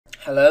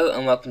Hello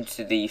and welcome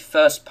to the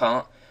first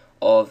part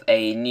of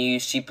a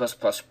new C++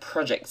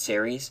 project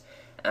series,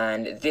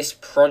 and this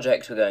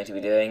project we're going to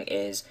be doing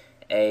is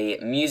a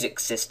music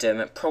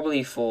system,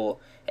 probably for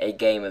a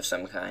game of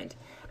some kind.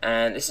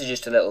 And this is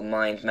just a little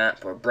mind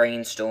map or a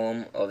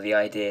brainstorm of the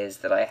ideas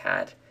that I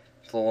had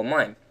for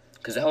mine.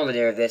 Because the whole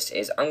idea of this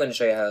is I'm going to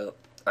show you how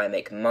I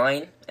make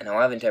mine and how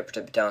I've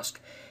interpreted the task,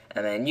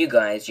 and then you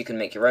can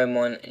make your own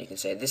one and you can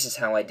say this is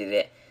how I did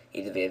it,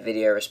 either via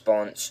video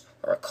response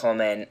or a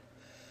comment,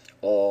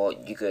 or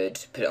you could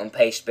put it on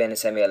Pastebin and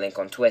send me a link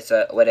on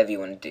Twitter, or whatever you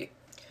want to do.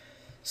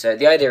 So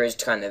the idea is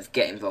to kind of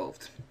get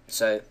involved.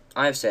 So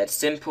I've said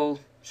simple,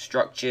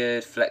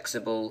 structured,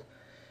 flexible,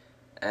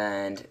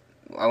 and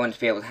I want to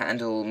be able to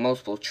handle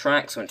multiple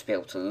tracks. I want to be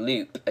able to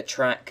loop a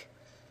track,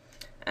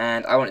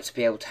 and I want it to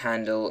be able to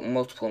handle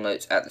multiple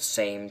notes at the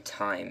same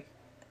time.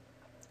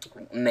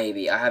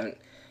 Maybe. I haven't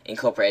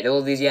incorporated all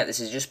of these yet. This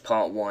is just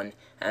part one,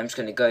 and I'm just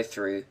going to go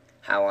through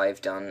how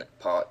I've done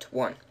part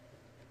one.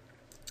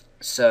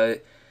 So I'm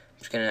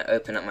just going to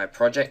open up my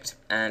project,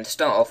 and to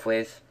start off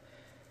with,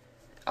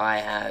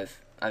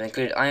 I've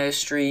included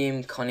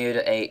iostream,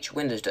 conio.h,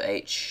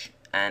 windows.h,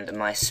 and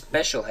my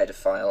special header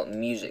file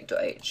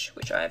music.h,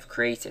 which I have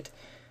created.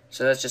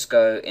 So let's just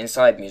go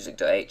inside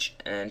music.h,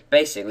 and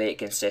basically it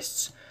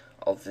consists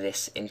of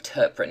this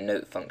interpret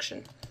note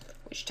function,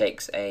 which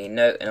takes a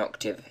note, an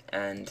octave,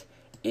 and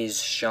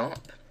is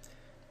sharp.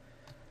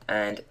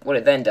 And what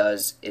it then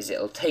does is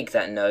it'll take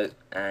that note,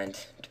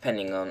 and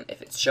depending on if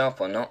it's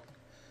sharp or not,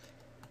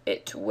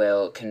 it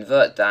will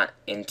convert that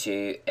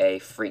into a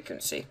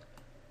frequency.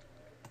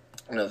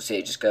 And obviously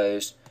it just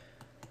goes,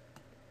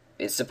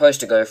 it's supposed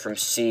to go from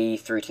C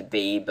through to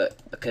B, but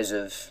because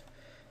of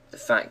the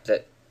fact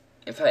that,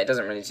 in fact it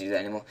doesn't really do that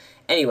anymore.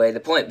 Anyway, the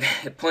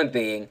point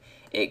being,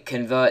 it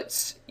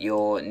converts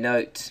your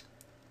note,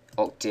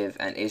 octave,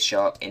 and is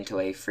sharp into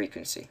a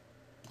frequency.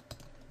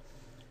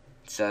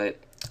 So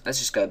let's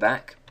just go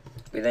back.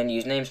 We then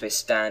use namespace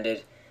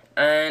standard,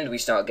 and we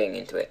start getting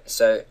into it.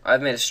 So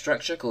I've made a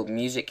structure called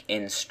music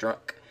in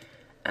struct,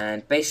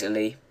 and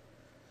basically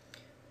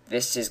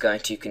this is going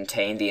to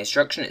contain the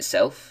instruction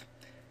itself,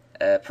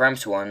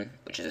 parameter 1,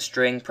 which is a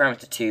string,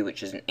 parameter 2,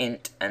 which is an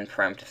int, and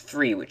parameter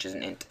 3, which is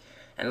an int.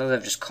 And as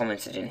I've just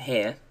commented in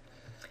here,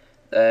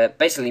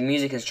 basically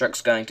music instruct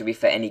is going to be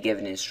for any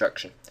given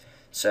instruction.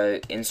 So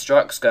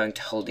instruct is going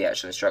to hold the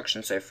actual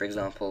instruction. So for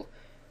example,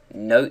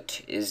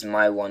 note is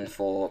my one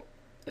for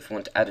if we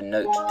want to add a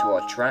note to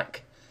our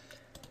track,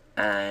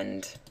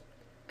 and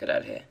get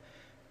out of here.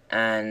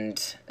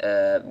 And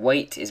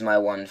wait is my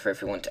one for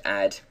if we want to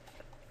add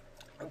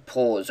a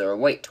pause or a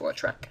wait to our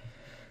track.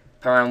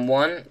 Param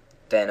 1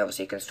 then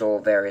obviously can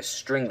store various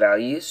string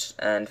values,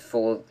 and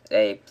for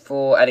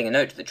adding a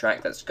note to the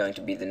track, that's going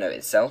to be the note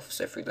itself.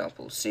 So for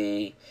example,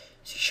 C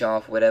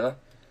sharp, whatever.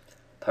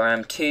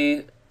 Param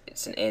 2,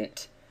 it's an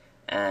int,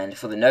 and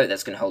for the note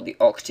that's going to hold the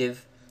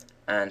octave.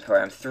 And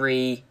param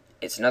 3,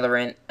 it's another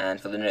int, and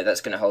for the note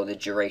that's going to hold the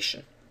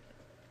duration.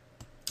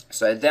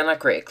 So then I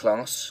create a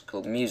class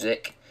called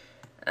music,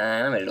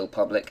 and I made it all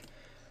public.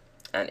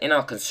 And in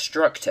our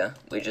constructor,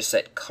 we just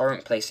set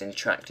current place in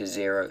track to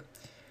 0.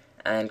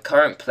 And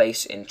current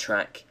place in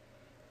track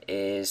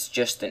is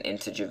just an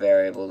integer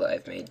variable that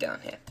I've made down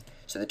here.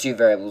 So the two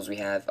variables we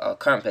have are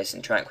current place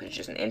in track, which is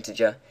just an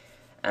integer,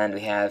 and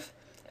we have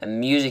a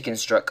music in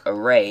struct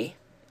array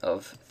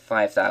of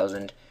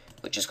 5000,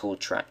 which is called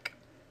track.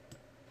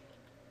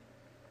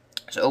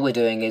 So all we're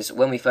doing is,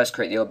 when we first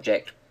create the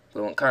object, we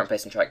want current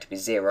place in track to be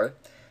 0,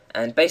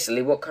 and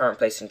basically what current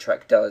place in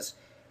track does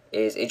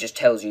is it just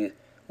tells you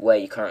where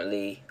you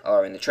currently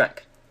are in the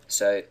track.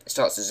 So it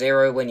starts at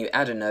 0. When you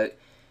add a note,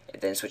 it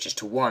then switches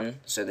to 1,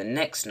 so the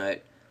next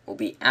note will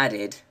be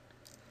added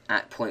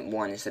at point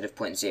 1 instead of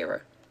point 0.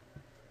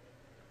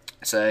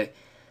 So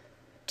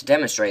to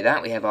demonstrate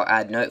that, we have our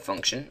add note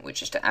function,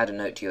 which is to add a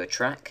note to your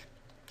track,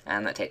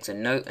 and that takes a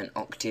note, an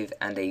octave,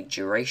 and a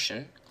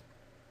duration.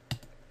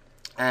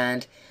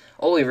 And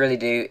all we really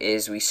do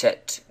is we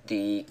set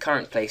the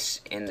current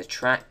place in the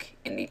track,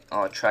 in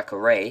our track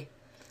array,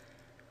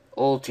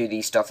 all to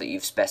the stuff that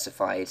you've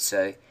specified.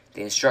 So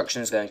the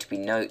instruction is going to be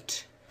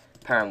note,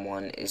 param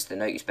 1 is the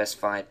note you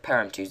specified,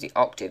 param 2 is the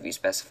octave you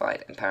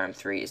specified, and param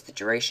 3 is the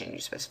duration you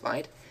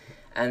specified.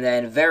 And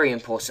then very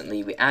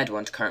importantly, we add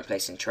one to current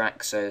place in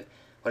track, so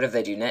whatever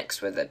they do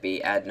next, whether that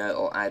be add note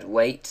or add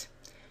wait,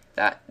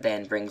 that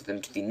then brings them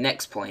to the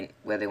next point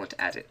where they want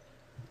to add it.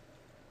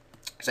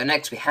 So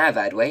next we have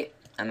add wait,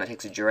 and that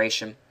takes a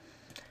duration,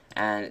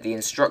 and the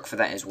instruct for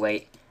that is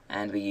wait,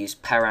 and we use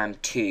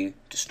param 2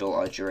 to store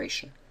our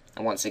duration.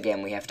 And once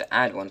again we have to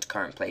add one to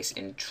current place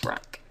in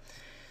track.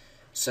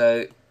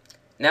 So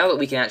now that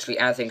we can actually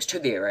add things to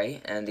the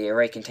array, and the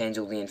array contains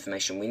all the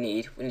information we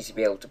need to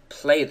be able to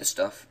play the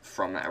stuff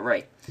from that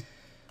array.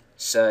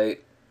 So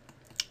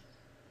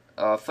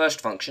our first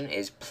function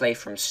is play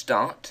from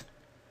start,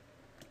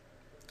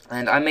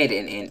 and I made it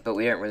an int, but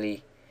we don't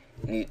really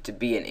need it to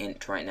be an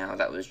int right now.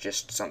 That was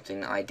just something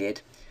that I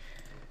did.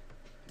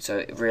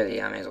 So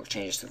really, I may as well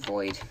change this to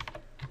void.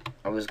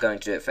 I was going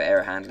to do it for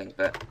error handling,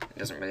 but it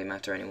doesn't really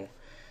matter anymore.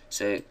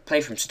 So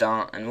play from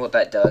start, and what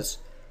that does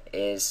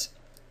is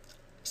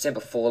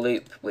simple for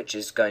loop, which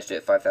is going to do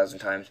it 5,000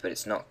 times, but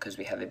it's not because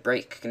we have a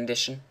break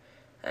condition.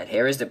 And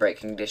here is the break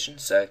condition.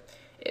 So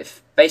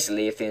if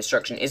the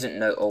instruction isn't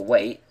note or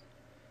wait,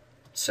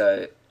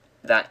 so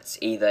that's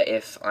either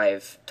if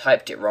I've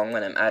typed it wrong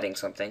when I'm adding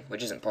something,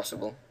 which isn't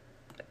possible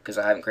because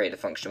I haven't created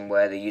a function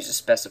where the user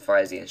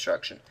specifies the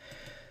instruction,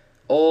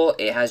 or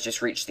it has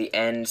just reached the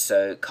end,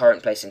 so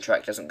current place in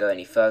track doesn't go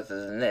any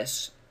further than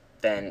this,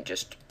 then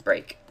just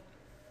break.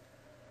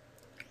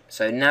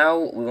 So now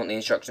we want the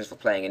instructions for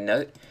playing a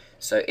note.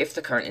 So if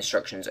the current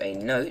instruction is a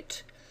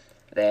note,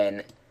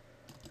 then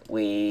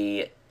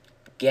we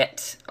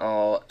get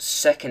our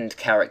second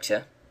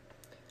character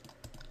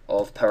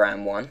of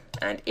param1,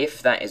 and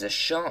if that is a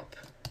sharp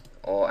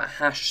or a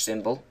hash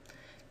symbol,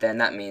 then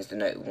that means the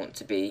note we want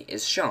to be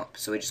is sharp.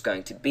 So we're just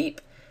going to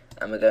beep,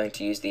 and we're going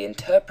to use the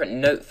interpret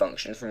note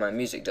function from our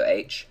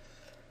music.h.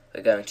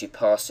 We're going to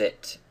pass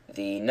it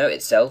the note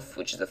itself,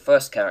 which is the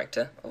first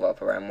character of our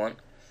param1.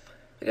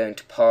 We're going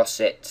to pass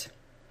it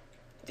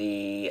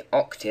the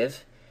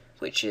octave,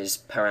 which is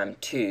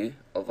param2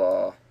 of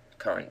our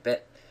current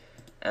bit,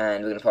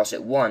 and we're going to pass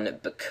it 1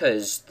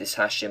 because this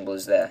hash symbol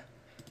is there,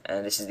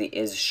 and this is the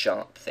is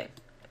sharp thing.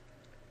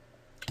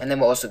 And then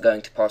we're also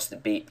going to pass the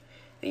beep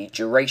the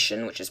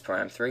duration, which is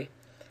param3,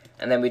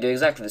 and then we do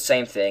exactly the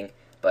same thing,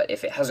 but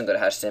if it hasn't got a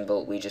hash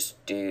symbol, we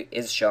just do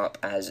is sharp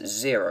as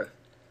 0.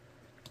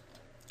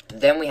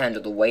 Then we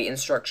handle the wait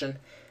instruction,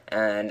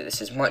 and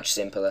this is much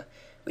simpler.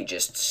 We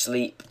just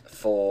sleep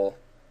for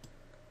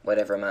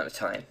whatever amount of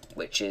time,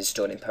 which is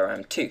stored in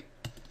param2.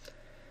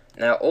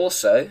 Now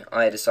also,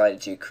 I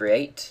decided to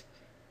create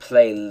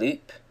play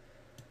loop.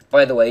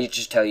 By the way,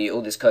 just to tell you,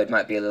 all this code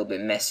might be a little bit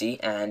messy,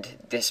 and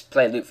this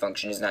play loop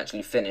function isn't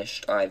actually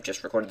finished. I've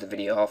just recorded the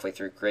video halfway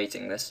through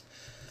creating this.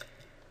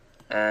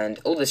 And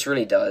all this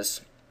really does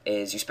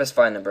is you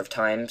specify a number of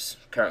times.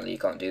 Currently you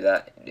can't do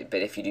that,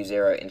 but if you do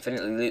 0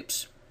 infinitely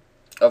loops,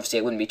 obviously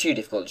it wouldn't be too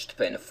difficult just to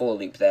put in a for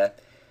loop there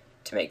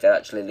to make that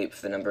actually loop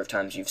for the number of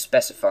times you've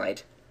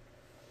specified.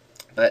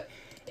 But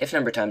if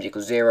number of times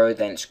equals 0,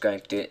 then it's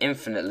going to do an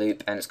infinite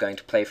loop, and it's going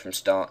to play from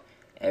start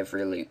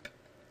every loop.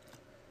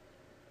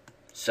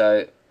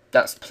 So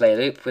that's the play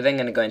loop. We're then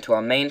going to go into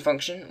our main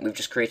function. We've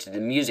just created the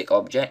music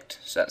object,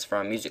 so that's for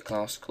our music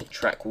class called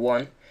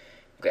track1.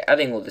 We're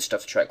adding all this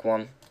stuff to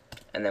track1,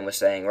 and then we're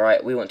saying,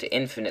 right, we want to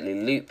infinitely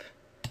loop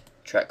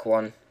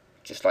track1,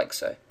 just like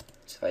so.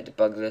 So if I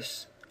debug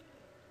this,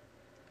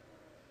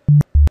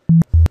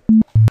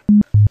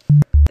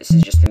 this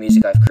is just the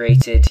music I've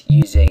created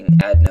using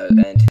add note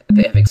and a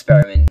bit of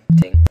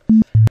experimenting.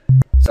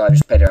 So I've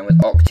just played around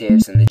with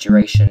octaves and the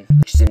duration,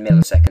 which is in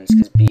milliseconds,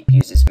 because beep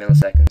uses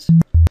milliseconds.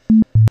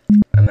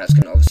 And that's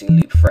going to obviously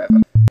loop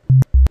forever.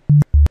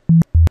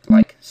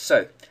 Like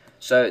so.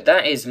 So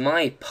that is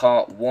my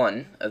part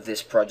 1 of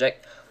this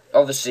project.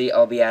 Obviously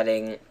I'll be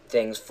adding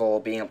things for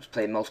being able to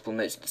play multiple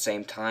notes at the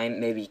same time,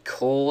 maybe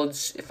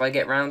chords if I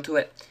get round to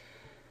it.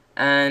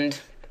 And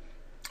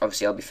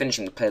obviously I'll be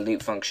finishing the play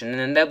loop function,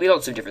 and there'll be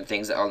lots of different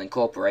things that I'll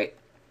incorporate.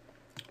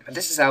 But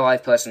this is how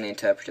I've personally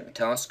interpreted the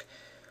task.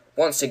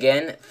 Once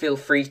again, feel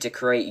free to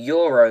create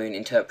your own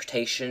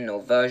interpretation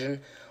or version,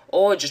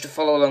 or just to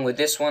follow along with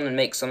this one and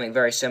make something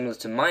very similar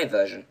to my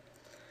version.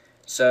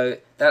 So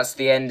that's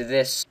the end of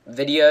this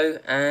video,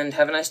 and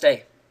have a nice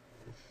day.